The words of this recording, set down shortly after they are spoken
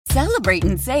Celebrate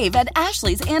and save at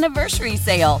Ashley's Anniversary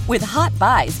Sale. With Hot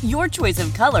Buys, your choice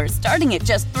of colors starting at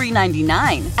just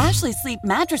 $3.99. Ashley Sleep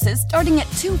mattresses starting at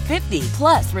 $2.50.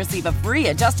 Plus, receive a free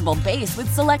adjustable base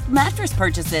with select mattress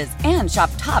purchases. And shop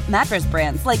top mattress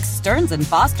brands like Stearns &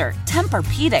 Foster,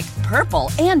 Tempur-Pedic,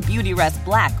 Purple, and Beautyrest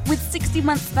Black with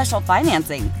 60-month special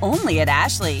financing. Only at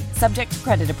Ashley. Subject to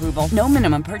credit approval. No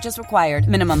minimum purchase required.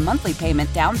 Minimum monthly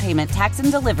payment, down payment, tax, and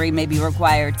delivery may be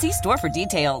required. See store for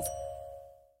details.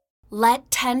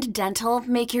 Let Tend Dental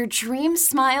make your dream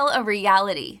smile a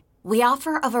reality. We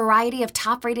offer a variety of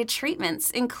top-rated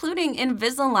treatments, including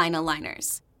Invisalign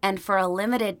aligners. And for a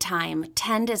limited time,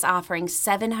 Tend is offering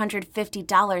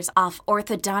 $750 off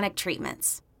orthodontic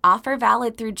treatments. Offer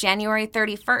valid through January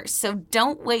 31st, so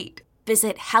don't wait.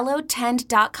 Visit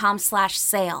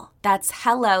hellotend.com/sale. That's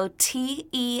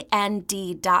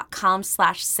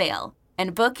hellotend.com/sale.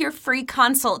 And book your free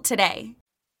consult today.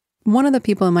 One of the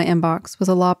people in my inbox was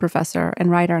a law professor and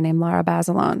writer named Lara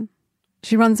Bazelon.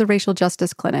 She runs the Racial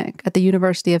Justice Clinic at the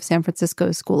University of San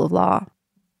Francisco School of Law.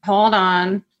 Hold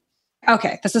on.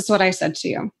 Okay, this is what I said to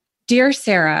you. Dear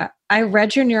Sarah, I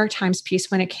read your New York Times piece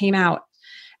when it came out.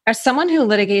 As someone who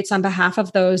litigates on behalf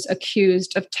of those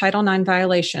accused of Title IX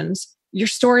violations, your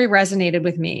story resonated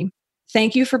with me.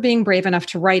 Thank you for being brave enough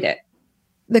to write it.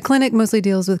 The clinic mostly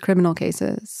deals with criminal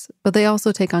cases, but they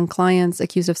also take on clients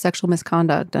accused of sexual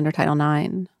misconduct under Title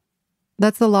IX.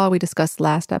 That's the law we discussed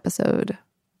last episode.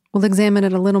 We'll examine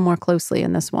it a little more closely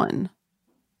in this one.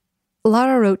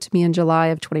 Lara wrote to me in July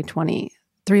of 2020,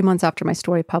 3 months after my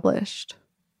story published.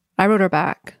 I wrote her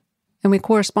back, and we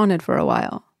corresponded for a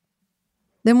while.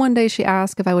 Then one day she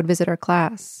asked if I would visit her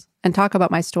class and talk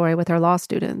about my story with her law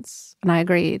students, and I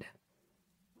agreed.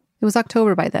 It was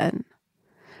October by then.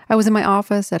 I was in my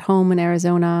office at home in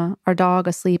Arizona, our dog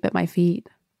asleep at my feet.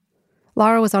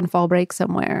 Lara was on fall break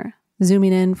somewhere,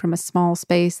 zooming in from a small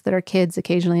space that her kids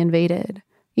occasionally invaded,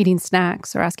 eating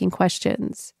snacks or asking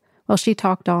questions, while she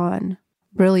talked on,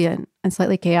 brilliant and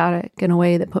slightly chaotic in a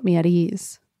way that put me at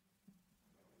ease.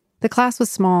 The class was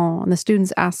small, and the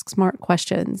students asked smart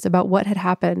questions about what had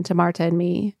happened to Marta and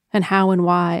me, and how and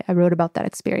why I wrote about that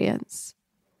experience.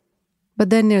 But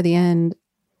then near the end,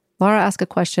 Lara asked a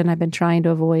question I've been trying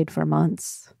to avoid for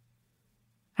months.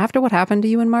 After what happened to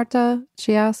you and Marta,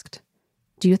 she asked,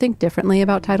 do you think differently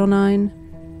about Title IX?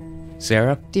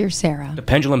 Sarah? Dear Sarah. The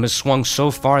pendulum has swung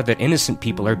so far that innocent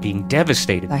people are being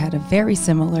devastated. I had a very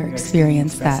similar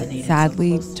experience that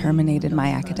sadly terminated my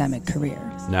academic career.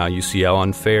 Now you see how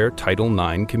unfair Title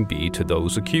IX can be to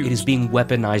those accused. It is being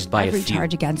weaponized by Every a few.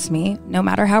 charge against me, no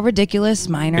matter how ridiculous,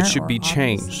 minor, It should be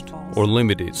changed or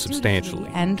limited substantially.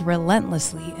 And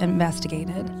relentlessly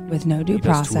investigated with no due It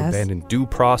has to process. abandon due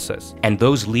process. And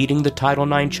those leading the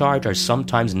Title IX charge are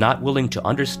sometimes not willing to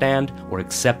understand or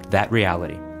accept that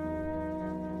reality.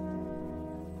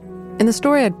 In the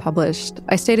story I'd published,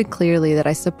 I stated clearly that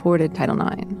I supported Title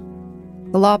IX.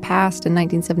 The law passed in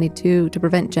 1972 to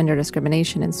prevent gender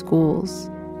discrimination in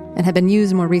schools and had been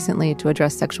used more recently to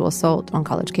address sexual assault on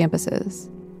college campuses.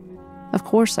 Of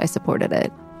course I supported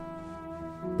it.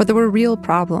 But there were real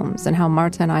problems in how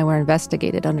Marta and I were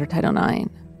investigated under Title IX.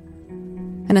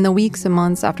 And in the weeks and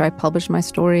months after I published my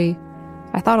story,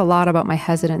 I thought a lot about my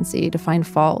hesitancy to find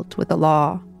fault with the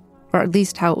law, or at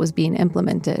least how it was being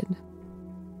implemented.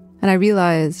 And I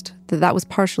realized that that was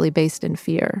partially based in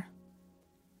fear.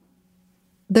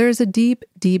 There is a deep,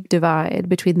 deep divide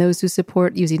between those who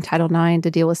support using Title IX to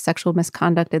deal with sexual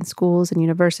misconduct in schools and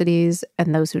universities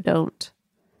and those who don't.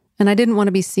 And I didn't want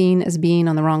to be seen as being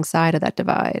on the wrong side of that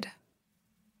divide.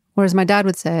 Or as my dad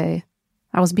would say,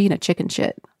 I was being a chicken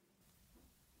shit.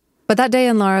 But that day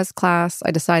in Lara's class, I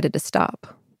decided to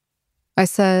stop. I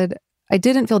said, I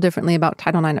didn't feel differently about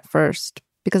Title IX at first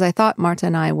because I thought Marta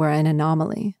and I were an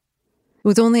anomaly. It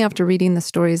was only after reading the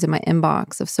stories in my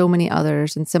inbox of so many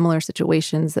others in similar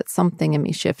situations that something in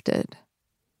me shifted.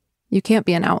 You can't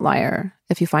be an outlier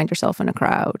if you find yourself in a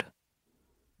crowd.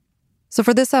 So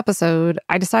for this episode,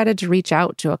 I decided to reach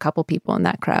out to a couple people in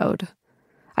that crowd.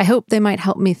 I hope they might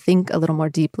help me think a little more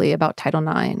deeply about Title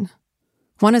IX.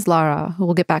 One is Lara, who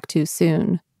we'll get back to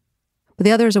soon. But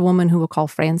the other is a woman who we'll call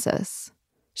Frances.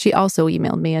 She also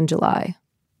emailed me in July.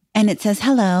 And it says,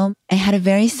 hello, I had a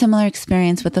very similar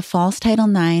experience with a false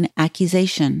Title IX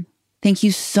accusation. Thank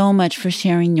you so much for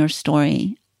sharing your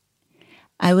story.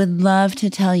 I would love to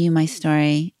tell you my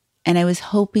story, and I was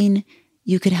hoping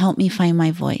you could help me find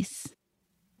my voice.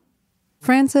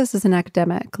 Frances is an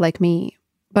academic like me,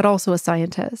 but also a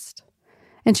scientist.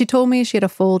 And she told me she had a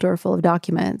folder full of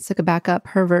documents that could back up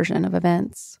her version of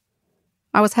events.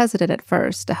 I was hesitant at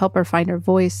first to help her find her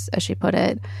voice, as she put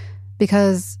it,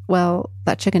 because, well,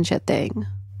 that chicken shit thing.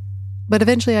 But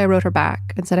eventually I wrote her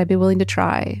back and said I'd be willing to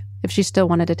try if she still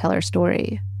wanted to tell her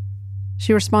story.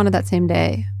 She responded that same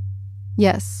day.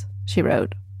 "Yes," she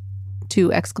wrote.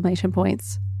 2 exclamation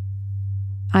points.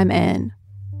 "I'm in."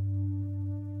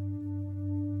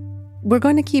 We're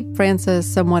going to keep Frances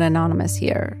somewhat anonymous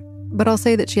here, but I'll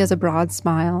say that she has a broad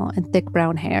smile and thick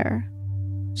brown hair.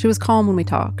 She was calm when we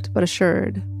talked, but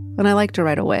assured, and I liked her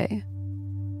right away.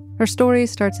 Her story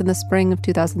starts in the spring of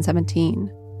 2017,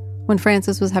 when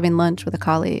Frances was having lunch with a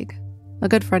colleague, a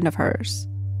good friend of hers.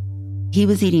 He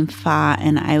was eating pho,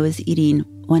 and I was eating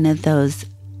one of those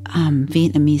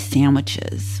Vietnamese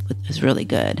sandwiches. It was really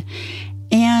good.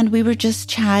 And we were just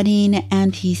chatting,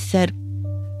 and he said,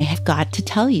 "I have got to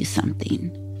tell you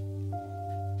something.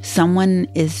 Someone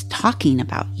is talking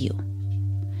about you.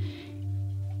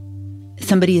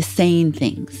 Somebody is saying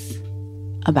things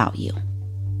about you."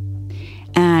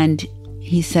 And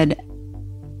he said,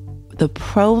 the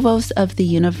provost of the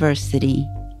university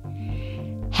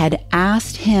had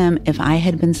asked him if I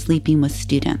had been sleeping with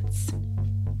students.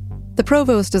 The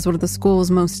provost is one of the school's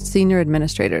most senior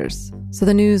administrators, so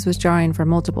the news was jarring for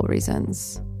multiple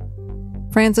reasons.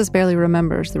 Frances barely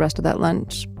remembers the rest of that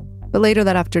lunch, but later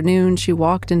that afternoon, she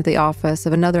walked into the office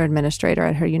of another administrator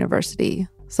at her university,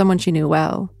 someone she knew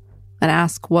well, and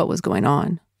asked what was going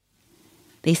on.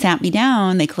 They sat me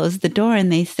down, they closed the door,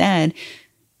 and they said,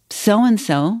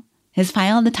 "So-and-so has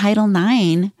filed a Title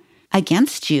IX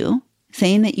against you,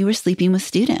 saying that you were sleeping with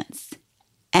students."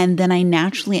 And then I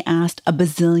naturally asked a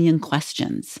bazillion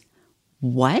questions.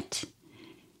 What?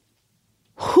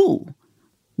 Who?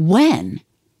 When?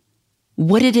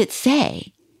 What did it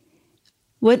say?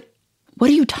 What are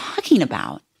you talking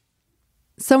about?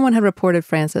 Someone had reported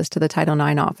Frances to the Title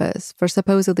IX office for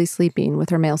supposedly sleeping with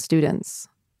her male students,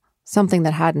 something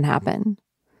that hadn't happened.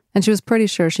 And she was pretty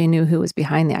sure she knew who was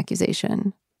behind the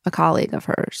accusation, a colleague of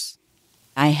hers.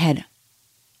 I had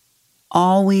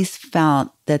always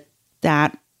felt that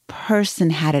that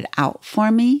person had it out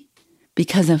for me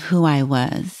because of who I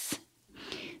was.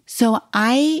 So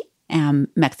I am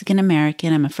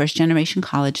Mexican-American. I'm a first-generation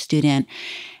college student.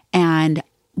 And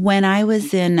when I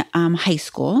was in high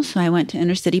school, so I went to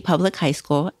inner city public high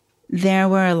school, there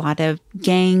were a lot of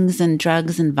gangs and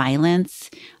drugs and violence.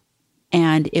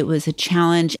 And it was a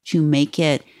challenge to make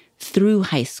it through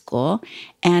high school.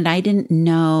 And I didn't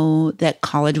know that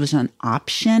college was an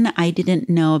option. I didn't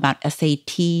know about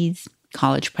SATs,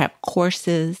 college prep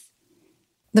courses.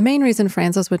 The main reason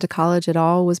Frances went to college at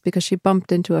all was because she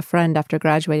bumped into a friend after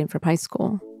graduating from high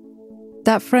school.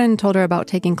 That friend told her about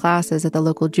taking classes at the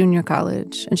local junior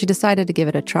college, and she decided to give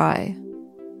it a try.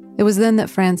 It was then that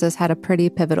Frances had a pretty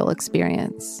pivotal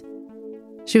experience.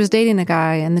 She was dating a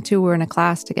guy, and the two were in a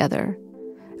class together.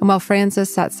 And while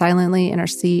Frances sat silently in her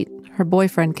seat, her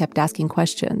boyfriend kept asking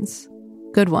questions,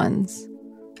 good ones,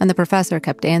 and the professor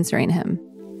kept answering him.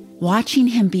 Watching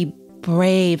him be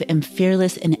brave and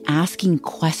fearless in asking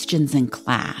questions in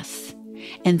class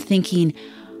and thinking,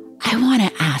 I want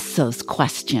to ask those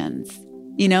questions.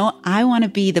 You know, I want to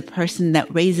be the person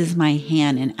that raises my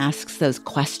hand and asks those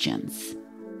questions.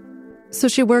 So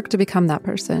she worked to become that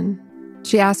person.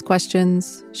 She asked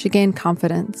questions, she gained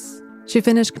confidence. She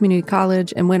finished community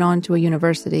college and went on to a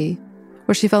university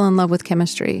where she fell in love with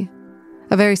chemistry,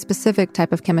 a very specific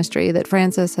type of chemistry that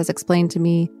Frances has explained to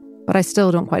me, but I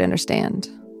still don't quite understand.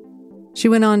 She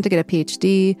went on to get a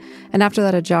PhD, and after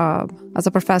that a job as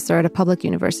a professor at a public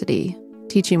university,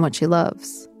 teaching what she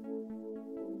loves.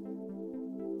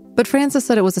 But Frances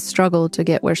said it was a struggle to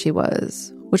get where she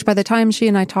was, which by the time she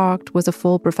and I talked was a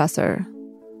full professor,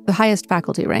 the highest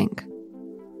faculty rank.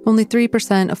 Only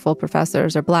 3% of full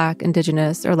professors are Black,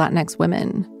 Indigenous, or Latinx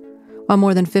women, while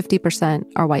more than 50%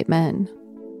 are white men.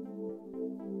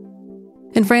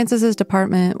 In Frances's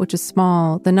department, which is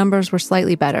small, the numbers were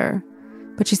slightly better,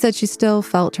 but she said she still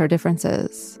felt her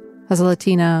differences as a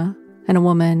Latina and a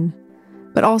woman,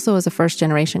 but also as a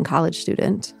first-generation college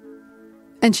student.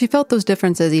 And she felt those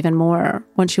differences even more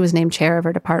when she was named chair of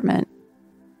her department.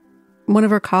 One of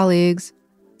her colleagues,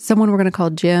 someone we're going to call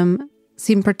Jim,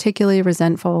 seemed particularly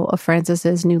resentful of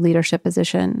Frances's new leadership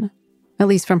position, at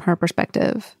least from her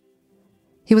perspective.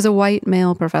 He was a white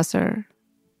male professor,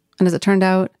 and as it turned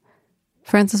out,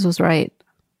 Frances was right.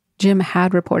 Jim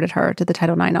had reported her to the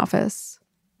Title IX office.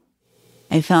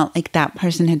 I felt like that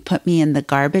person had put me in the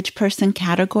garbage person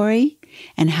category,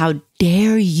 and how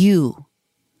dare you,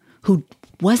 who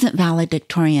wasn't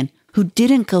valedictorian, who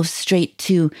didn't go straight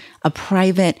to a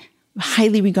private,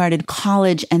 highly regarded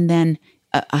college and then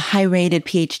a high-rated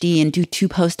PhD and do 2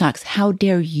 postdocs, how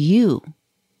dare you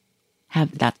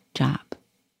have that job?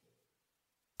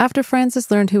 After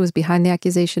Frances learned who was behind the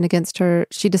accusation against her,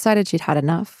 she decided she'd had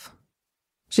enough.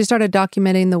 She started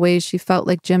documenting the ways she felt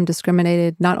like Jim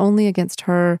discriminated not only against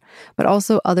her, but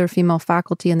also other female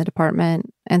faculty in the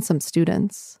department and some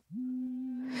students.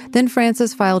 Then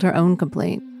Frances filed her own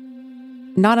complaint,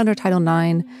 not under Title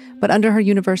IX, but under her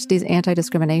university's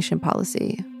anti-discrimination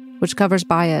policy, which covers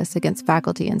bias against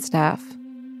faculty and staff.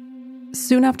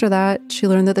 Soon after that, she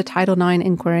learned that the Title IX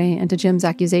inquiry into Jim's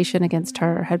accusation against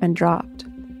her had been dropped.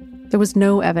 There was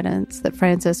no evidence that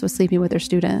Frances was sleeping with her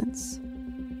students.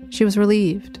 She was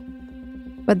relieved.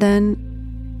 But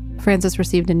then, Frances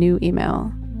received a new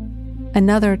email.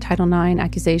 Another Title IX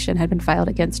accusation had been filed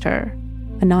against her,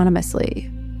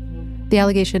 anonymously. The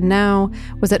allegation now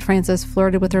was that Frances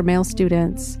flirted with her male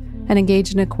students and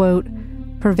engaged in a, quote,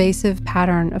 pervasive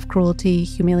pattern of cruelty,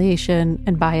 humiliation,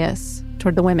 and bias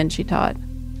toward the women she taught.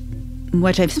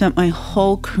 Which I've spent my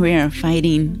whole career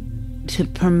fighting to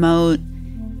promote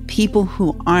people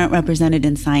who aren't represented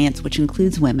in science, which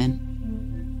includes women.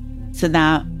 So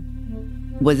that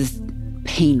was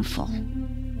painful.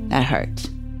 That hurt.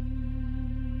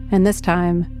 And this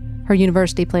time, her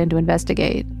university planned to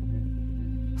investigate.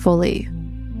 Fully.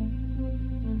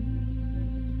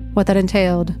 What that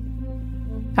entailed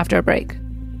after a break.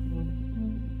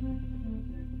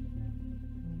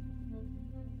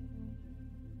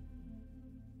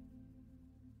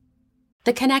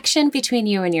 The connection between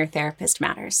you and your therapist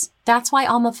matters. That's why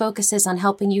Alma focuses on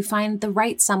helping you find the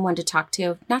right someone to talk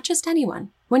to, not just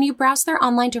anyone. When you browse their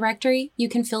online directory, you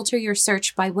can filter your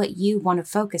search by what you want to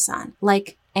focus on,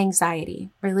 like anxiety,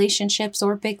 relationships,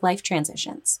 or big life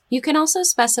transitions. You can also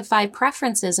specify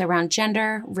preferences around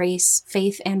gender, race,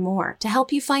 faith, and more to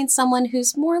help you find someone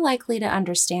who's more likely to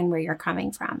understand where you're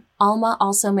coming from. Alma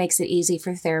also makes it easy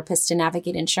for therapists to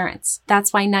navigate insurance.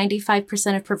 That's why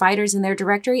 95% of providers in their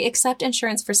directory accept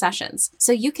insurance for sessions,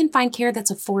 so you can find care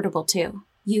that's affordable too.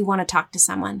 You want to talk to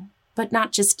someone, but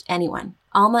not just anyone.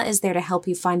 Alma is there to help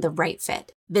you find the right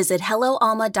fit. Visit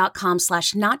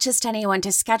helloalma.com/notjustanyone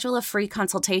to schedule a free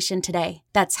consultation today.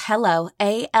 That's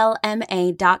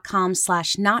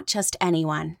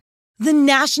helloalma.com/notjustanyone. The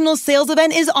national sales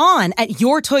event is on at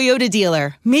your Toyota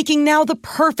dealer, making now the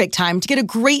perfect time to get a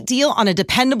great deal on a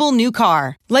dependable new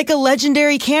car. Like a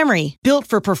legendary Camry, built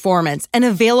for performance and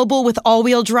available with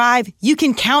all-wheel drive, you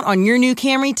can count on your new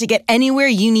Camry to get anywhere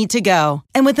you need to go.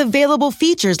 And with available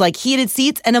features like heated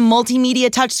seats and a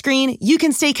multimedia touchscreen, you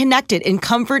can stay connected in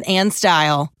comfort and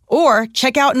style. Or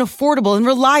check out an affordable and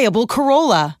reliable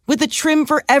Corolla with a trim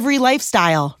for every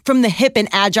lifestyle, from the hip and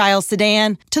agile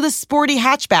sedan to the sporty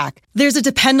hatchback. There's a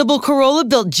dependable Corolla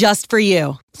built just for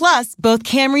you. Plus, both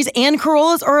Camrys and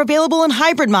Corollas are available in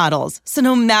hybrid models, so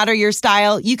no matter your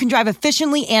style, you can drive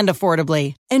efficiently and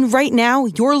affordably. And right now,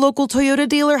 your local Toyota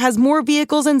dealer has more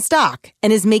vehicles in stock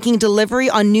and is making delivery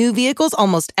on new vehicles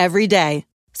almost every day.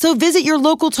 So visit your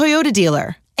local Toyota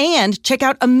dealer. And check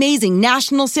out amazing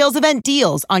national sales event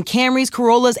deals on Camrys,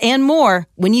 Corollas, and more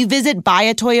when you visit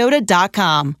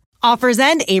buyatoyota.com. Offers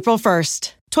end April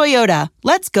 1st. Toyota,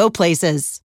 let's go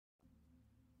places.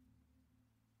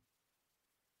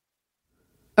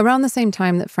 Around the same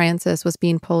time that Frances was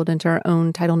being pulled into her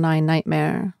own Title IX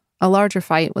nightmare, a larger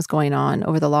fight was going on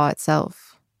over the law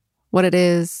itself. What it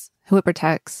is, who it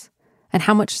protects, and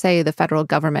how much say the federal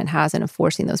government has in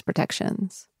enforcing those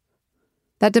protections.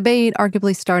 That debate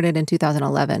arguably started in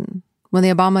 2011, when the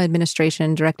Obama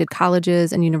administration directed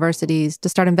colleges and universities to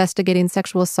start investigating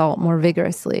sexual assault more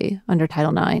vigorously under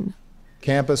Title IX.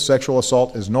 Campus sexual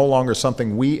assault is no longer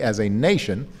something we as a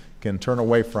nation can turn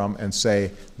away from and say,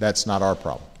 that's not our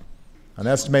problem. An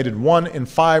estimated 1 in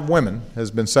 5 women has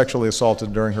been sexually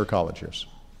assaulted during her college years.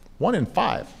 1 in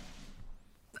 5.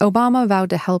 Obama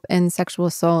vowed to help end sexual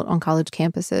assault on college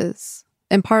campuses,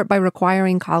 in part by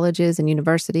requiring colleges and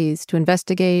universities to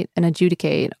investigate and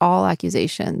adjudicate all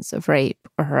accusations of rape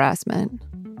or harassment.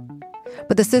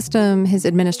 But the system his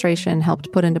administration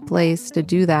helped put into place to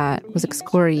do that was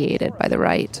excoriated by the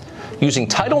right. Using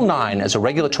Title IX as a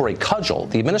regulatory cudgel,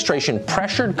 the administration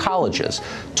pressured colleges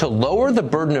to lower the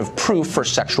burden of proof for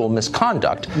sexual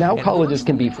misconduct. Now colleges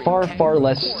can be far, far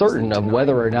less certain of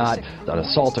whether or not an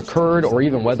assault occurred or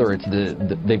even whether it's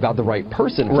they've got the right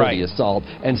person for the assault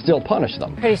and still punish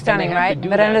them. Pretty stunning, right?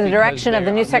 But under the direction of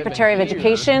the new Secretary of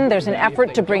Education, there's an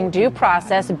effort to bring due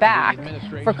process back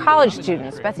for college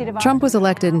students. Betsy DeVos. Trump was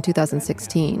elected in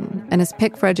 2016, and his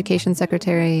pick for Education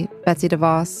Secretary, Betsy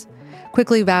DeVos,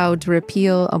 quickly vowed to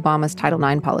repeal Obama's Title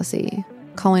IX policy,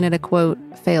 calling it a, quote,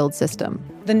 failed system.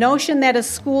 The notion that a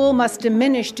school must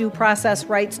diminish due process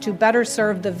rights to better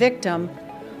serve the victim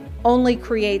only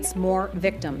creates more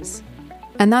victims.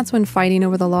 And that's when fighting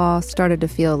over the law started to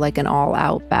feel like an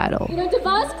all-out battle.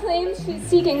 DeVos claims she's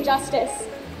seeking justice,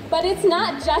 but it's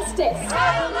not justice.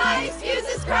 Title IX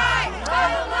excuses crime!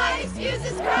 Title IX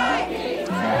excuses crime!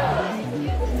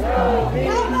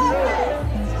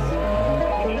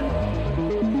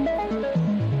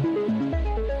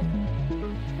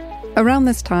 Around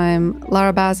this time,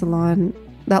 Lara Bazelon,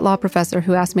 that law professor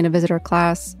who asked me to visit her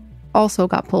class, also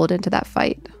got pulled into that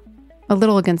fight, a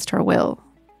little against her will.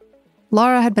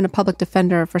 Lara had been a public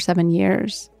defender for 7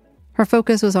 years. Her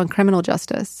focus was on criminal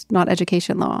justice, not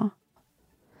education law.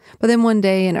 But then one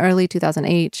day in early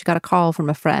 2008, she got a call from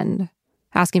a friend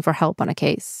asking for help on a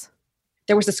case.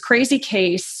 There was this crazy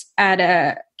case at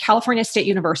a California State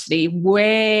University,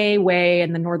 way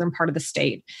in the northern part of the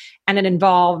state. And it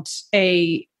involved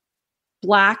a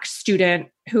Black student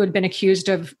who had been accused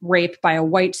of rape by a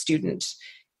white student.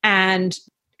 And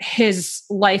his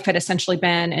life had essentially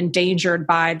been endangered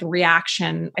by the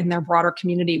reaction in their broader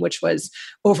community, which was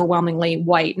overwhelmingly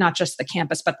white, not just the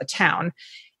campus, but the town.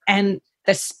 And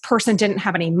this person didn't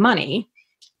have any money.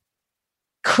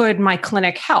 Could my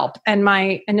clinic help? And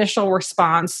my initial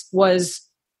response was,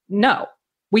 no,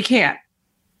 we can't.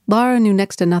 Lara knew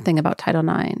next to nothing about Title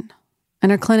IX,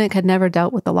 and her clinic had never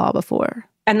dealt with the law before.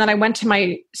 And then I went to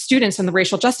my students in the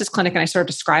racial justice clinic and I sort of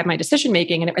described my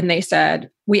decision-making, and they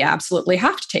said, we absolutely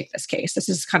have to take this case. This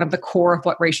is kind of the core of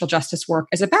what racial justice work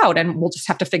is about, and we'll just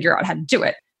have to figure out how to do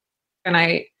it. And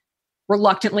I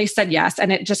reluctantly said yes,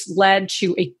 and it just led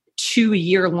to a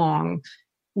 2-year-long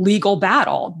legal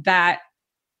battle that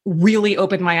really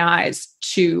opened my eyes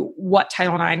to what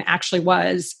Title IX actually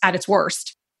was at its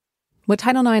worst. What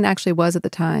Title IX actually was at the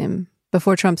time,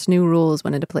 before Trump's new rules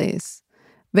went into place,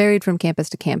 varied from campus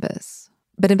to campus,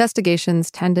 but investigations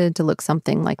tended to look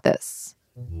something like this.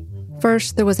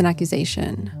 First, there was an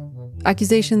accusation.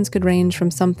 Accusations could range from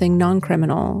something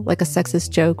non-criminal, like a sexist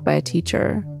joke by a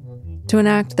teacher, to an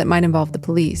act that might involve the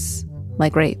police,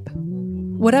 like rape.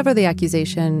 Whatever the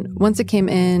accusation, once it came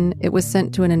in, it was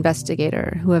sent to an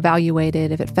investigator who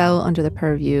evaluated if it fell under the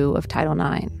purview of Title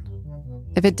IX.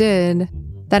 If it did,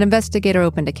 that investigator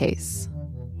opened a case.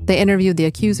 They interviewed the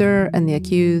accuser and the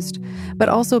accused, but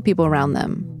also people around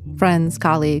them, friends,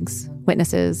 colleagues,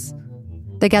 witnesses.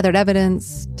 They gathered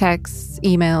evidence, texts,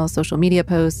 emails, social media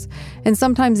posts, and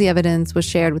sometimes the evidence was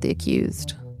shared with the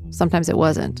accused. Sometimes it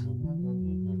wasn't.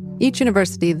 Each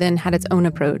university then had its own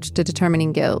approach to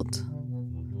determining guilt.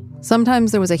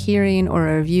 Sometimes there was a hearing or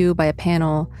a review by a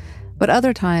panel, but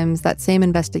other times that same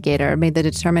investigator made the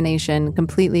determination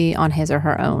completely on his or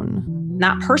her own.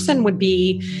 That person would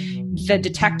be the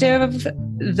detective,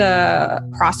 the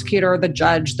prosecutor, the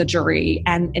judge, the jury,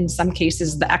 and in some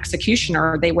cases, the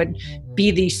executioner. They would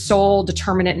be the sole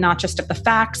determinant, not just of the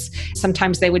facts.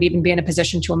 Sometimes they would even be in a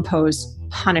position to impose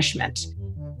punishment.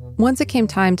 Once it came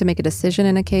time to make a decision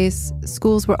in a case,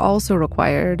 schools were also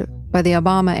required, by the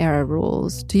Obama-era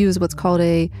rules, to use what's called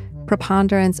a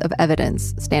preponderance of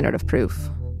evidence standard of proof.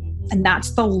 And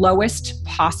that's the lowest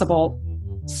possible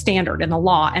standard in the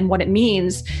law. And what it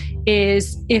means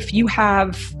is if you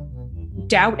have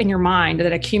doubt in your mind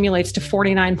that accumulates to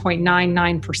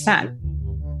 49.99%,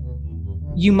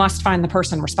 you must find the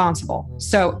person responsible.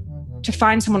 So to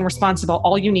find someone responsible,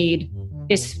 all you need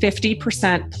is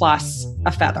 50% plus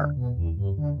a feather.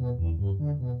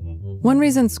 One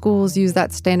reason schools use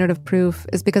that standard of proof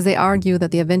is because they argue that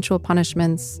the eventual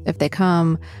punishments, if they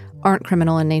come, aren't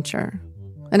criminal in nature.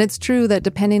 And it's true that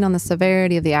depending on the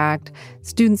severity of the act,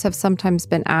 students have sometimes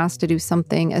been asked to do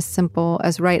something as simple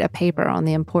as write a paper on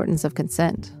the importance of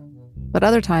consent. But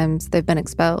other times, they've been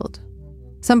expelled.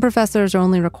 Some professors are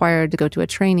only required to go to a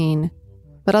training,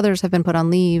 but others have been put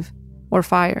on leave or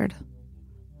fired.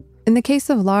 In the case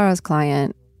of Lara's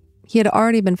client, he had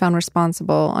already been found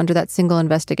responsible under that single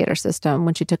investigator system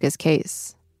when she took his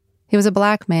case. He was a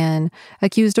Black man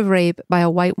accused of rape by a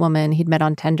white woman he'd met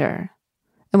on Tinder.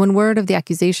 And when word of the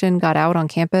accusation got out on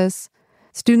campus,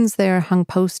 students there hung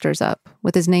posters up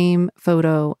with his name,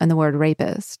 photo, and the word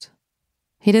rapist.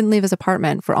 He didn't leave his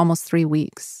apartment for almost 3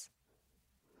 weeks.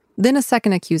 Then a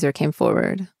second accuser came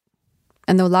forward.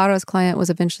 And though Lara's client was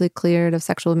eventually cleared of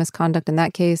sexual misconduct in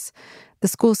that case, the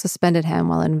school suspended him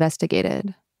while it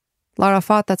investigated. Lara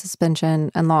fought that suspension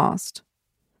and lost.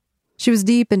 She was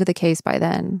deep into the case by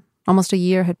then. Almost a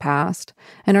year had passed,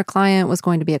 and her client was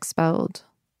going to be expelled.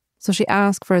 So she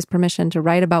asked for his permission to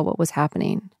write about what was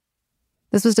happening.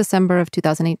 This was December of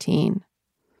 2018.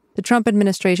 The Trump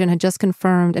administration had just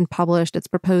confirmed and published its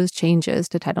proposed changes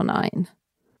to Title IX.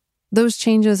 Those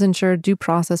changes ensured due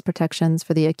process protections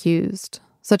for the accused,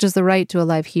 such as the right to a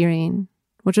live hearing,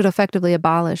 which would effectively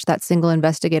abolish that single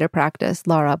investigator practice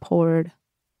Lara abhorred.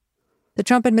 The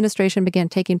Trump administration began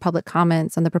taking public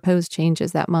comments on the proposed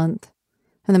changes that month,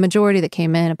 and the majority that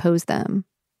came in opposed them.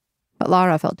 But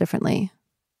Lara felt differently.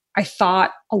 I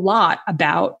thought a lot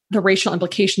about the racial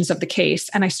implications of the case,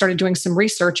 and I started doing some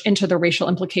research into the racial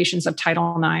implications of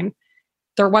Title IX.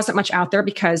 There wasn't much out there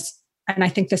because, and I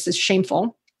think this is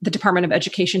shameful, the Department of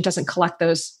Education doesn't collect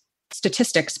those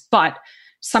statistics, but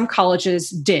some colleges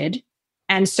did.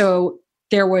 And so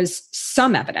there was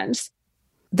some evidence.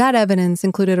 That evidence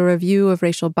included a review of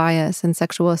racial bias in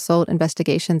sexual assault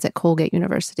investigations at Colgate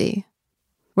University,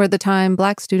 where at the time,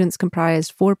 Black students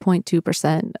comprised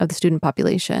 4.2% of the student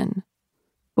population,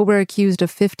 but were accused of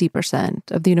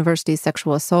 50% of the university's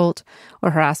sexual assault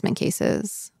or harassment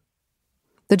cases.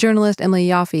 The journalist Emily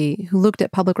Yaffe, who looked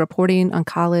at public reporting on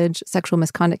college sexual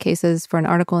misconduct cases for an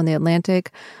article in The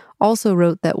Atlantic, also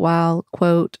wrote that while,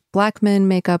 quote, Black men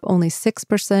make up only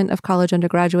 6% of college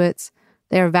undergraduates,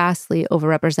 they are vastly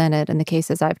overrepresented in the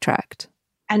cases I've tracked.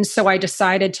 And so I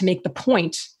decided to make the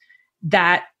point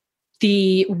that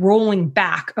the rolling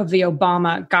back of the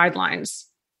Obama guidelines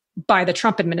by the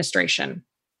Trump administration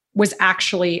was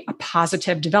actually a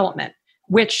positive development,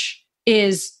 which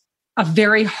is a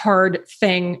very hard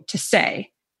thing to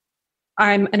say.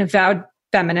 I'm an avowed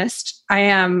feminist. I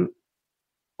am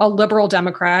a liberal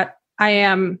Democrat. I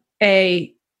am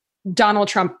a Donald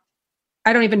Trump.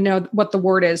 I don't even know what the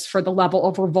word is for the level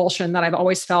of revulsion that I've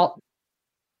always felt.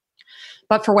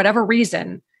 But for whatever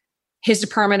reason, his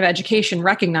Department of Education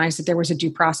recognized that there was a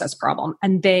due process problem,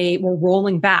 and they were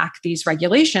rolling back these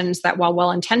regulations that, while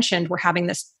well-intentioned, were having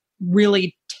this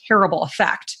really terrible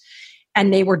effect.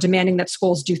 And they were demanding that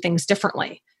schools do things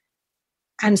differently.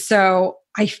 And so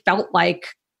I felt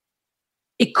like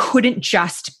it couldn't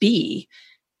just be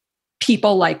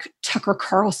people like Tucker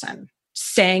Carlson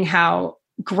saying how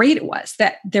great it was,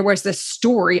 that there was this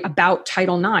story about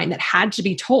Title IX that had to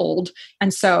be told.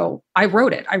 And so I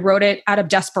wrote it. I wrote it out of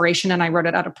desperation, and I wrote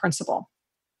it out of principle.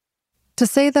 To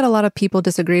say that a lot of people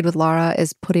disagreed with Lara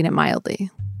is putting it mildly.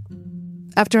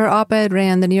 After her op-ed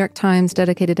ran, the New York Times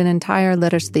dedicated an entire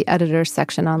Letters to the Editor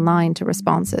section online to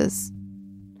responses.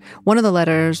 One of the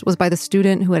letters was by the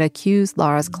student who had accused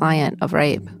Lara's client of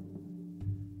rape.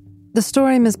 The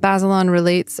story Ms. Bazelon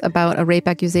relates about a rape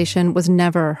accusation was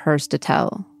never hers to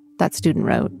tell, that student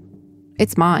wrote.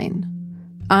 It's mine.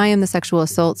 I am the sexual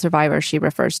assault survivor she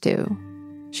refers to.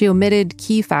 She omitted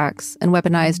key facts and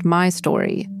weaponized my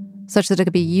story such that it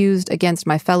could be used against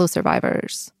my fellow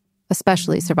survivors,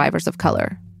 especially survivors of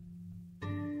color.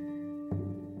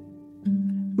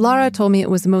 Lara told me it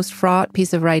was the most fraught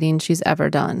piece of writing she's ever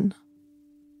done.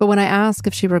 But when I asked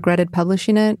if she regretted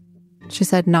publishing it, she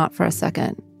said not for a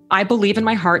second. I believe in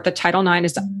my heart that Title IX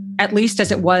is, at least as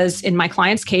it was in my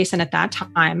client's case and at that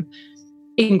time,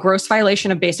 in gross violation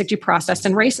of basic due process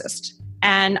and racist.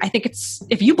 And I think it's,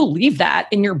 if you believe that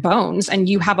in your bones and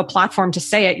you have a platform to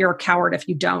say it, you're a coward if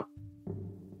you don't.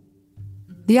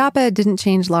 The op-ed didn't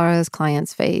change Lara's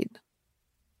client's fate.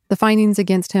 The findings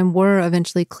against him were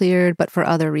eventually cleared, but for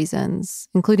other reasons,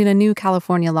 including a new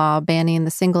California law banning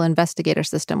the single investigator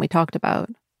system we talked about.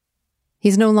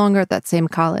 He's no longer at that same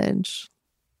college.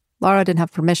 Lara didn't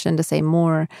have permission to say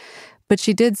more, but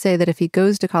she did say that if he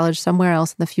goes to college somewhere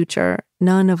else in the future,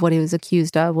 none of what he was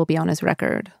accused of will be on his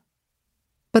record.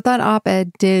 But that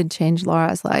op-ed did change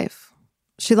Lara's life.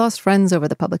 She lost friends over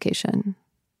the publication.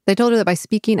 They told her that by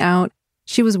speaking out,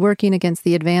 she was working against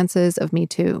the advances of Me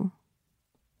Too.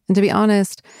 And to be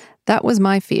honest, that was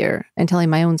my fear in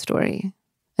telling my own story,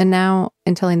 and now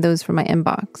in telling those from my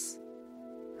inbox.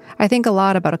 I think a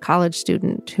lot about a college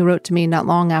student who wrote to me not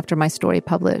long after my story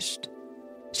published.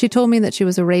 She told me that she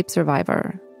was a rape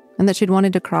survivor and that she'd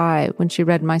wanted to cry when she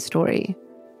read my story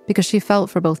because she felt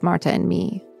for both Marta and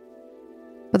me.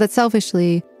 But that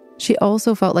selfishly, she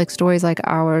also felt like stories like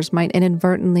ours might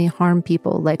inadvertently harm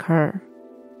people like her.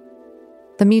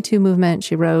 The Me Too movement,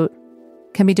 she wrote,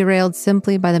 can be derailed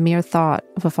simply by the mere thought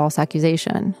of a false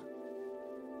accusation.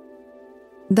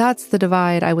 That's the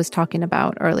divide I was talking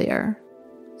about earlier.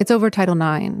 It's over Title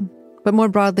IX, but more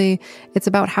broadly, it's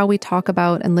about how we talk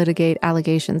about and litigate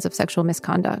allegations of sexual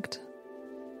misconduct.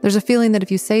 There's a feeling that if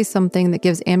you say something that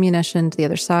gives ammunition to the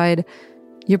other side,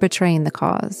 you're betraying the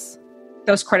cause.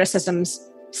 Those criticisms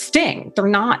sting. They're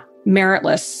not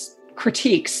meritless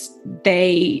critiques.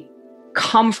 They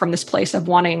come from this place of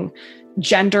wanting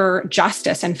gender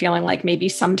justice and feeling like maybe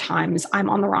sometimes I'm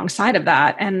on the wrong side of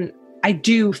that. And I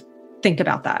do think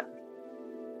about that.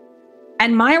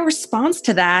 And my response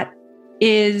to that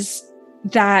is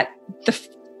that the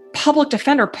public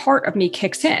defender part of me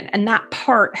kicks in. And that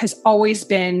part has always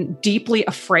been deeply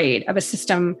afraid of a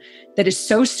system that is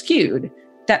so skewed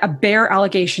that a bare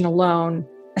allegation alone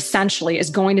essentially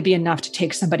is going to be enough to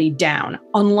take somebody down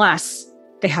unless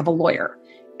they have a lawyer.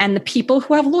 And the people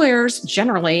who have lawyers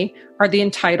generally are the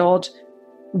entitled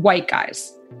white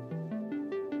guys.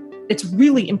 It's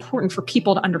really important for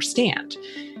people to understand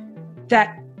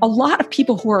that a lot of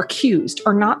people who are accused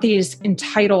are not these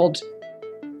entitled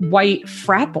white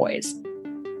frat boys.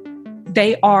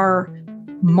 They are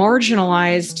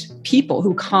marginalized people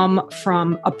who come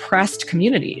from oppressed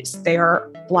communities. They are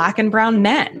Black and brown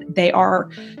men. They are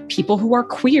people who are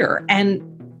queer. And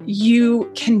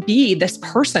you can be this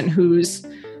person who's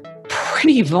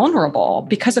pretty vulnerable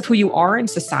because of who you are in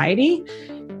society.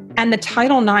 And the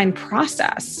Title IX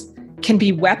process can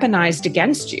be weaponized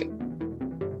against you.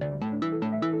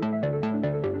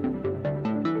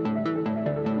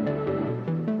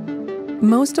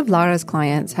 Most of Lara's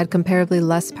clients had comparably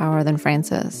less power than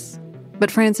Frances, but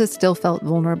Frances still felt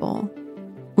vulnerable.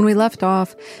 When we left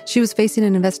off, she was facing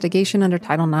an investigation under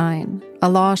Title IX, a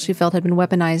law she felt had been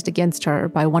weaponized against her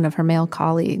by one of her male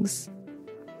colleagues.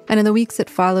 And in the weeks that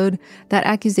followed, that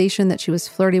accusation that she was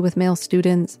flirty with male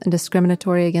students and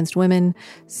discriminatory against women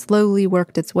slowly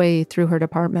worked its way through her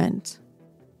department.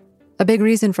 A big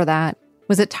reason for that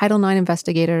was that Title IX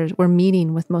investigators were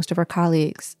meeting with most of her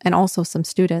colleagues and also some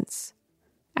students,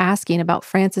 asking about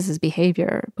Frances's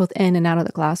behavior both in and out of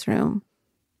the classroom.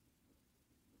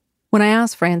 When I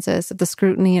asked Frances if the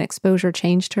scrutiny and exposure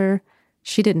changed her,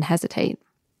 she didn't hesitate.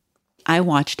 I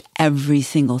watched every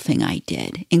single thing I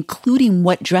did, including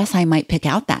what dress I might pick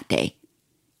out that day.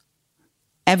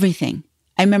 Everything.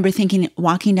 I remember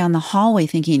walking down the hallway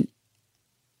thinking,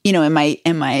 am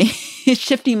I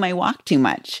shifting my walk too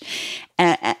much?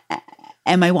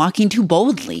 Am I walking too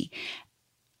boldly?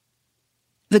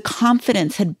 The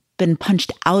confidence had been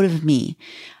punched out of me.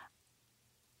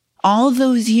 All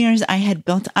those years I had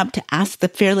built up to ask the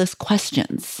fearless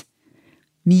questions,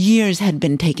 years had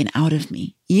been taken out of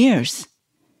me. Years.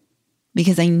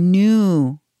 Because I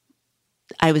knew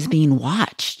I was being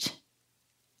watched.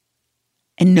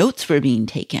 And notes were being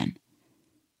taken.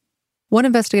 One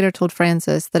investigator told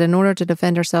Frances that in order to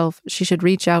defend herself, she should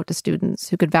reach out to students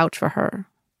who could vouch for her,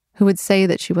 who would say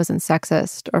that she wasn't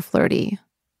sexist or flirty.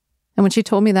 And when she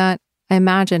told me that, I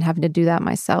imagined having to do that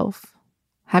myself,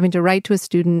 having to write to a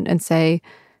student and say,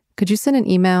 "Could you send an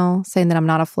email saying that I'm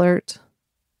not a flirt?"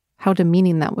 How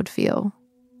demeaning that would feel.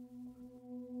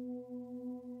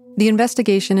 The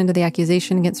investigation into the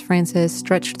accusation against Frances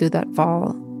stretched through that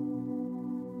fall.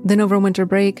 Then over winter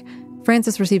break,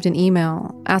 Frances received an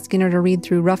email asking her to read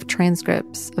through rough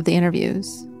transcripts of the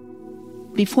interviews.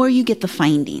 Before you get the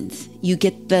findings, you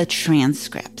get the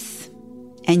transcripts.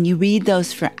 And you read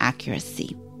those for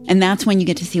accuracy. And that's when you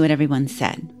get to see what everyone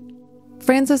said.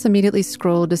 Frances immediately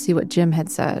scrolled to see what Jim had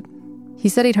said. He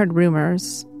said he'd heard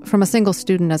rumors, from a single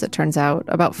student as it turns out,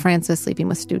 about Frances sleeping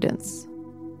with students.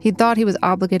 He thought he was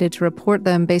obligated to report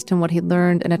them based on what he'd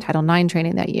learned in a Title IX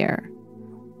training that year.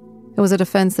 It was a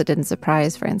defense that didn't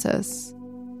surprise Frances.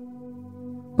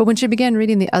 But when she began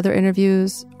reading the other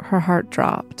interviews, her heart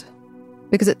dropped,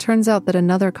 because it turns out that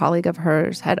another colleague of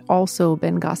hers had also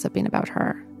been gossiping about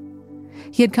her.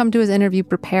 He had come to his interview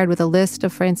prepared with a list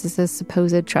of Frances's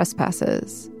supposed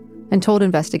trespasses and told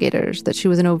investigators that she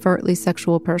was an overtly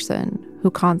sexual person who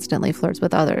constantly flirts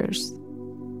with others.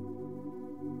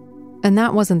 And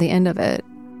that wasn't the end of it.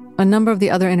 A number of the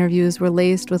other interviews were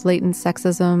laced with latent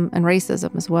sexism and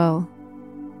racism as well.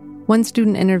 One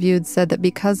student interviewed said that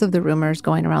because of the rumors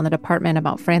going around the department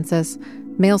about Frances,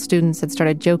 male students had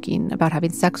started joking about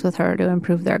having sex with her to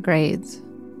improve their grades.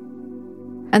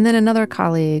 And then another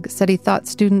colleague said he thought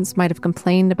students might have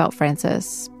complained about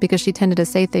Frances because she tended to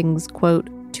say things, quote,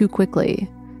 too quickly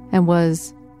and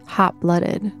was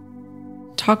hot-blooded.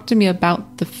 Talk to me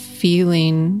about the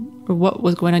feeling or what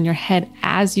was going on in your head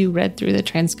as you read through the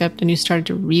transcript and you started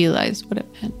to realize what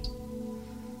it meant.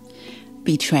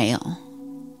 Betrayal.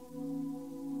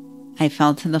 I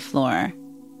fell to the floor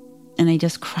and I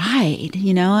just cried,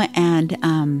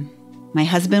 and my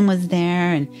husband was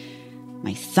there and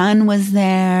my son was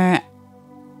there,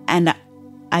 and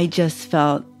I just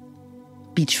felt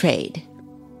betrayed.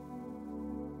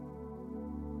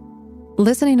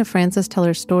 Listening to Frances tell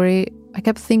her story, I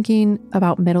kept thinking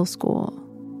about middle school.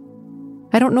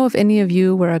 I don't know if any of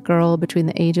you were a girl between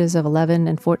the ages of 11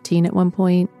 and 14 at one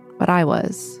point, but I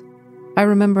was. I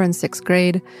remember in 6th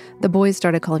grade, the boys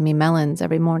started calling me Melons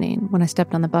every morning when I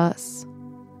stepped on the bus.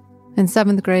 In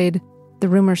 7th grade, the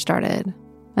rumors started,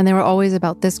 and they were always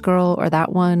about this girl or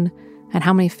that one and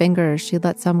how many fingers she'd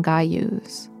let some guy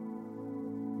use.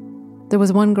 There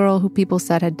was one girl who people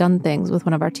said had done things with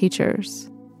one of our teachers,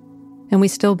 and we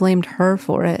still blamed her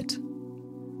for it.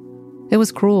 It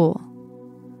was cruel.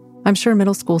 I'm sure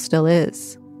middle school still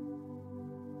is.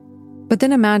 But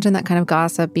then imagine that kind of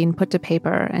gossip being put to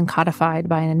paper and codified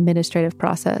by an administrative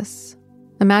process.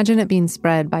 Imagine it being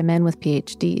spread by men with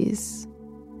PhDs.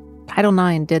 Title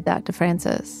IX did that to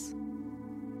Frances.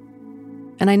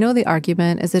 And I know the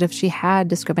argument is that if she had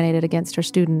discriminated against her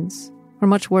students, or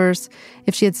much worse,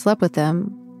 if she had slept with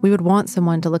them, we would want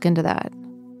someone to look into that.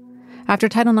 After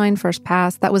Title IX first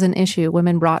passed, that was an issue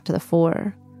women brought to the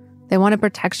fore. They wanted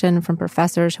protection from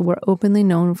professors who were openly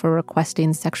known for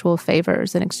requesting sexual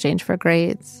favors in exchange for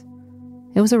grades.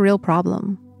 It was a real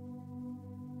problem.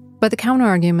 But the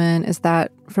counterargument is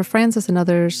that, for Frances and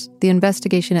others, the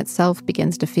investigation itself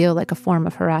begins to feel like a form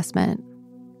of harassment.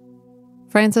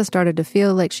 Frances started to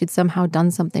feel like she'd somehow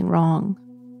done something wrong.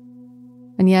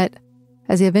 And yet,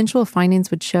 as the eventual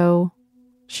findings would show,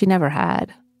 she never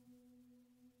had.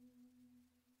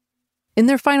 In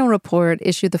their final report,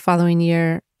 issued the following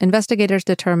year, investigators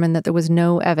determined that there was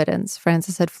no evidence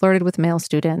Frances had flirted with male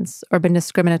students or been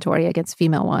discriminatory against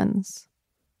female ones.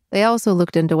 They also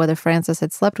looked into whether Frances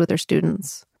had slept with her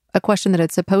students, a question that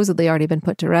had supposedly already been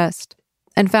put to rest,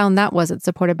 and found that wasn't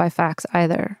supported by facts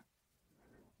either.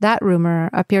 That rumor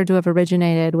appeared to have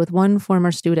originated with one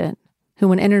former student who,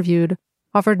 when interviewed,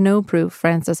 offered no proof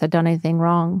Frances had done anything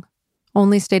wrong,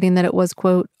 only stating that it was,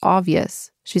 quote, obvious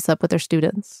she slept with her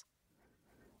students.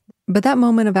 But that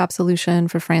moment of absolution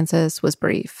for Frances was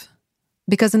brief,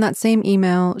 because in that same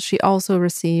email, she also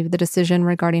received the decision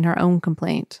regarding her own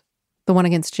complaint, the one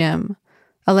against Jim,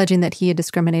 alleging that he had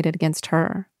discriminated against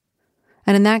her.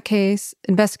 And in that case,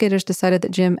 investigators decided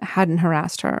that Jim hadn't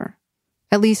harassed her,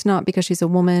 at least not because she's a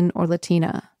woman or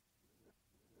Latina.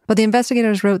 But the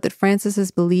investigators wrote that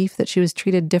Frances's belief that she was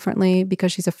treated differently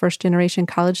because she's a first-generation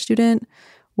college student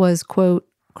was, quote,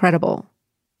 credible.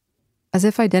 As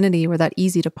if identity were that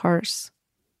easy to parse.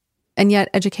 And yet,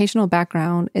 educational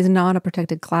background is not a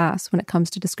protected class when it comes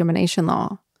to discrimination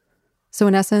law. So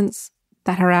in essence,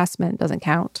 that harassment doesn't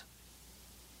count.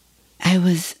 I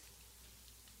was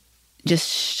just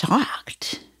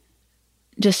shocked.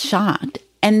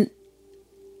 And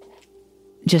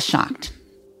just shocked.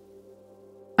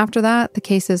 After that, the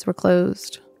cases were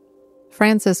closed.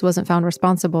 Frances wasn't found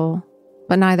responsible,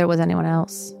 but neither was anyone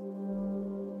else.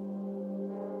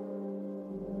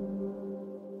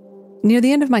 Near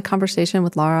the end of my conversation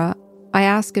with Laura, I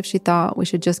asked if she thought we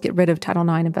should just get rid of Title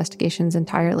IX investigations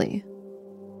entirely.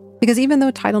 Because even though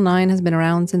Title IX has been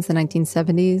around since the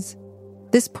 1970s,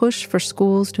 this push for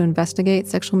schools to investigate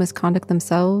sexual misconduct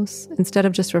themselves, instead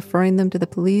of just referring them to the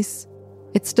police,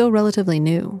 it's still relatively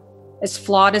new. As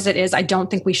flawed as it is, I don't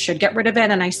think we should get rid of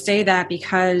it. And I say that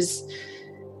because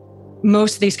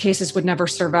most of these cases would never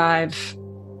survive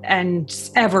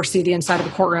and ever see the inside of a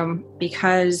courtroom,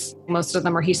 because most of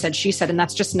them are he said, she said, and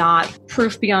that's just not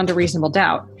proof beyond a reasonable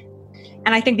doubt.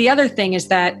 And I think the other thing is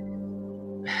that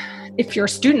if you're a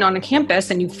student on a campus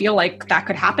and you feel like that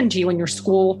could happen to you and your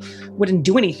school wouldn't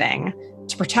do anything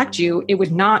to protect you, it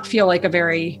would not feel like a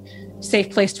very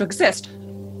safe place to exist.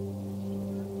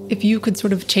 If you could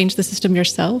sort of change the system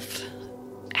yourself,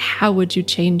 how would you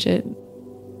change it?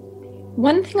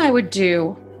 One thing I would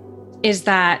do is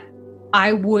that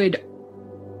I would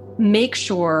make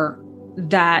sure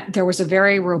that there was a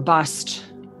very robust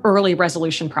early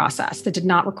resolution process that did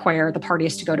not require the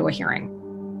parties to go to a hearing.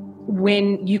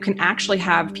 When you can actually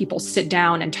have people sit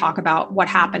down and talk about what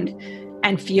happened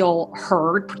and feel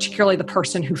heard, particularly the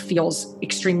person who feels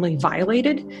extremely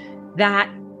violated,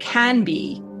 that can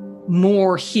be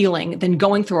more healing than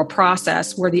going through a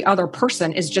process where the other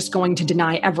person is just going to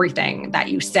deny everything that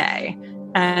you say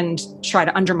and try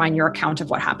to undermine your account of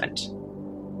what happened.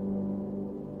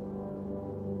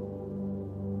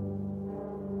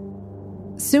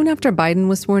 Soon after Biden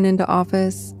was sworn into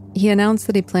office, he announced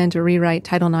that he planned to rewrite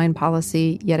Title IX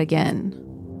policy yet again.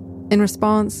 In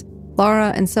response,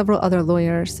 Laura and several other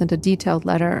lawyers sent a detailed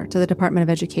letter to the Department of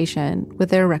Education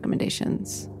with their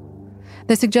recommendations.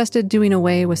 They suggested doing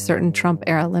away with certain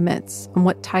Trump-era limits on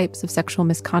what types of sexual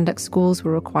misconduct schools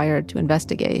were required to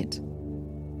investigate.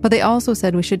 But they also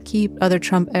said we should keep other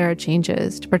Trump-era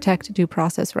changes to protect due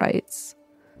process rights,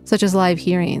 such as live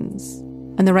hearings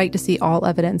and the right to see all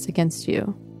evidence against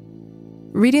you.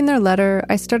 Reading their letter,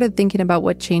 I started thinking about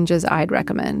what changes I'd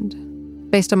recommend,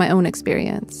 based on my own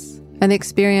experience, and the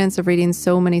experience of reading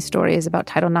so many stories about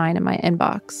Title IX in my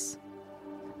inbox.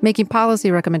 Making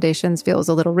policy recommendations feels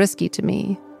a little risky to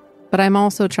me, but I'm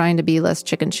also trying to be less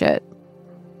chicken shit.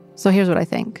 So here's what I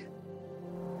think.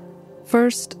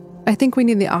 First, I think we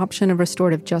need the option of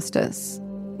restorative justice,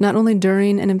 not only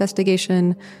during an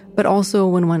investigation, but also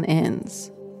when one ends,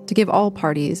 to give all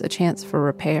parties a chance for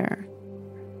repair.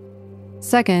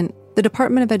 Second, The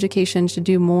Department of Education should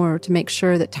do more to make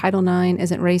sure that Title IX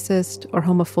isn't racist or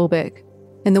homophobic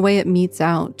in the way it metes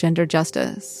out gender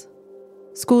justice.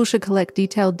 Schools should collect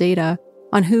detailed data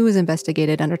on who is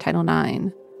investigated under Title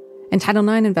IX, and Title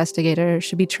IX investigators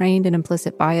should be trained in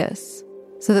implicit bias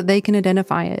so that they can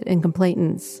identify it in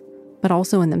complainants, but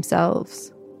also in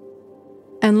themselves.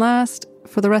 And last,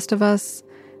 for the rest of us,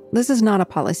 this is not a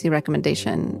policy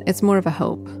recommendation, it's more of a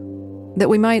hope that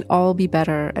we might all be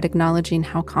better at acknowledging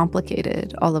how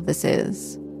complicated all of this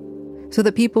is, so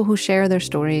that people who share their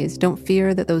stories don't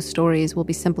fear that those stories will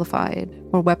be simplified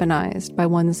or weaponized by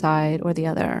one side or the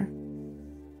other.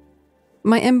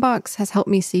 My inbox has helped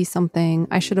me see something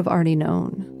I should have already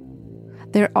known.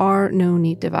 There are no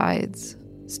neat divides.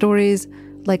 Stories,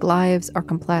 like lives, are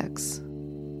complex.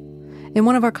 In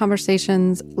one of our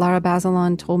conversations, Lara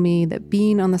Bazelon told me that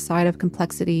being on the side of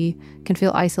complexity can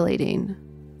feel isolating,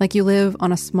 like you live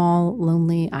on a small,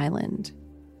 lonely island.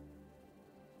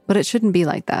 But it shouldn't be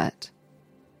like that.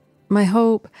 My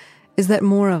hope is that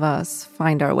more of us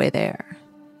find our way there.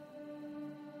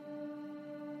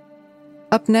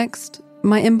 Up next,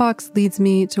 my inbox leads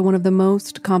me to one of the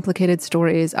most complicated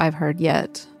stories I've heard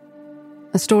yet.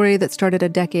 A story that started a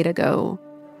decade ago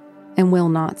and will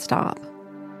not stop.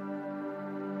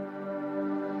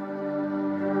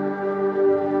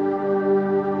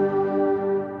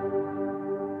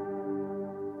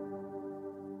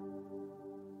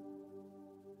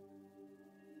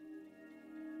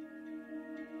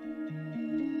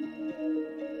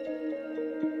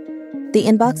 The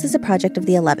Inbox is a project of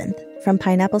the 11th from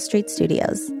Pineapple Street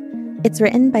Studios. It's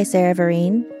written by Sarah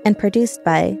Vereen and produced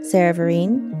by Sarah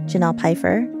Vereen, Janelle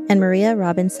Pfeiffer, and Maria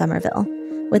Robin Somerville,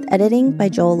 with editing by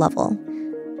Joel Lovell.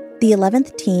 The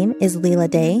 11th team is Leela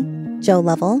Day, Joe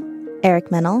Lovell, Eric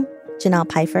Mennel,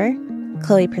 Janelle Pfeiffer,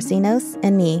 Chloe Prasinos,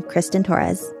 and me, Kristen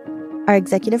Torres. Our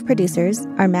executive producers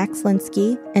are Max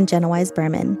Linsky and Jenna Wise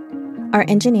Berman. Our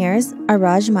engineers are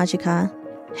Raj Majika,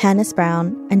 Hannes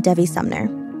Brown, and Devi Sumner.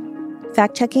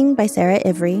 Fact-checking by Sarah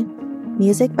Ivry,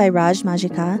 music by Raj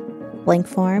Majika, Blank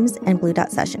Forms, and Blue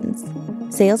Dot Sessions.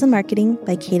 Sales and marketing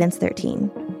by Cadence 13.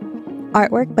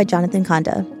 Artwork by Jonathan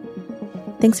Konda.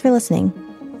 Thanks for listening.